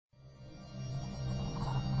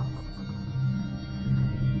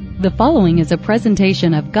The following is a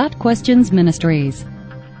presentation of Got Questions Ministries.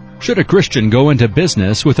 Should a Christian go into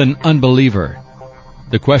business with an unbeliever?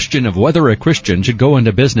 The question of whether a Christian should go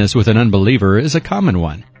into business with an unbeliever is a common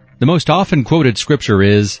one. The most often quoted scripture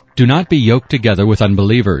is, "Do not be yoked together with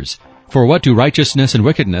unbelievers. For what do righteousness and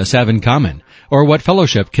wickedness have in common? Or what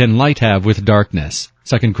fellowship can light have with darkness?"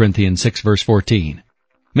 2 Corinthians 6 verse 14.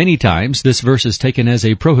 Many times this verse is taken as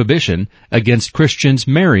a prohibition against Christians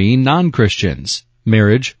marrying non-Christians.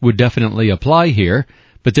 Marriage would definitely apply here,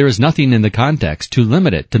 but there is nothing in the context to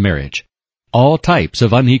limit it to marriage. All types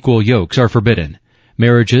of unequal yokes are forbidden: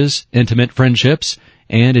 marriages, intimate friendships,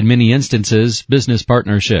 and in many instances, business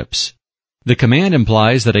partnerships. The command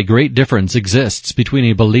implies that a great difference exists between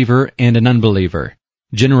a believer and an unbeliever.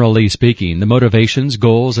 Generally speaking, the motivations,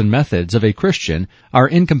 goals, and methods of a Christian are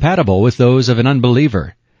incompatible with those of an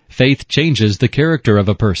unbeliever. Faith changes the character of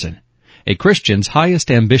a person. A Christian's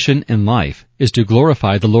highest ambition in life is to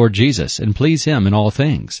glorify the Lord Jesus and please Him in all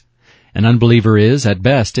things. An unbeliever is, at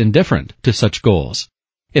best, indifferent to such goals.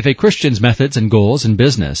 If a Christian's methods and goals in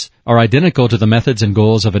business are identical to the methods and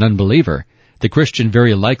goals of an unbeliever, the Christian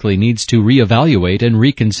very likely needs to reevaluate and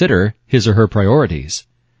reconsider his or her priorities.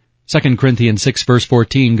 2 Corinthians 6 verse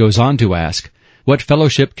 14 goes on to ask, "What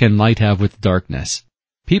fellowship can light have with darkness?"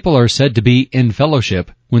 People are said to be in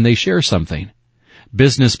fellowship when they share something.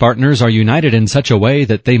 Business partners are united in such a way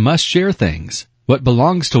that they must share things. What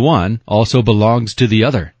belongs to one also belongs to the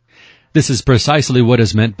other. This is precisely what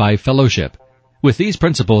is meant by fellowship. With these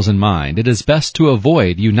principles in mind, it is best to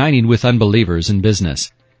avoid uniting with unbelievers in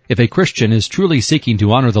business. If a Christian is truly seeking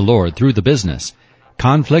to honor the Lord through the business,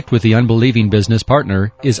 conflict with the unbelieving business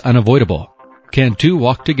partner is unavoidable. Can two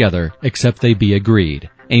walk together except they be agreed?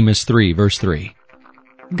 Amos 3 verse 3.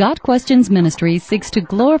 Got Questions Ministries seeks to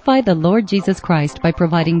glorify the Lord Jesus Christ by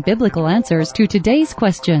providing biblical answers to today's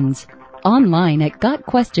questions. Online at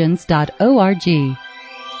gotquestions.org.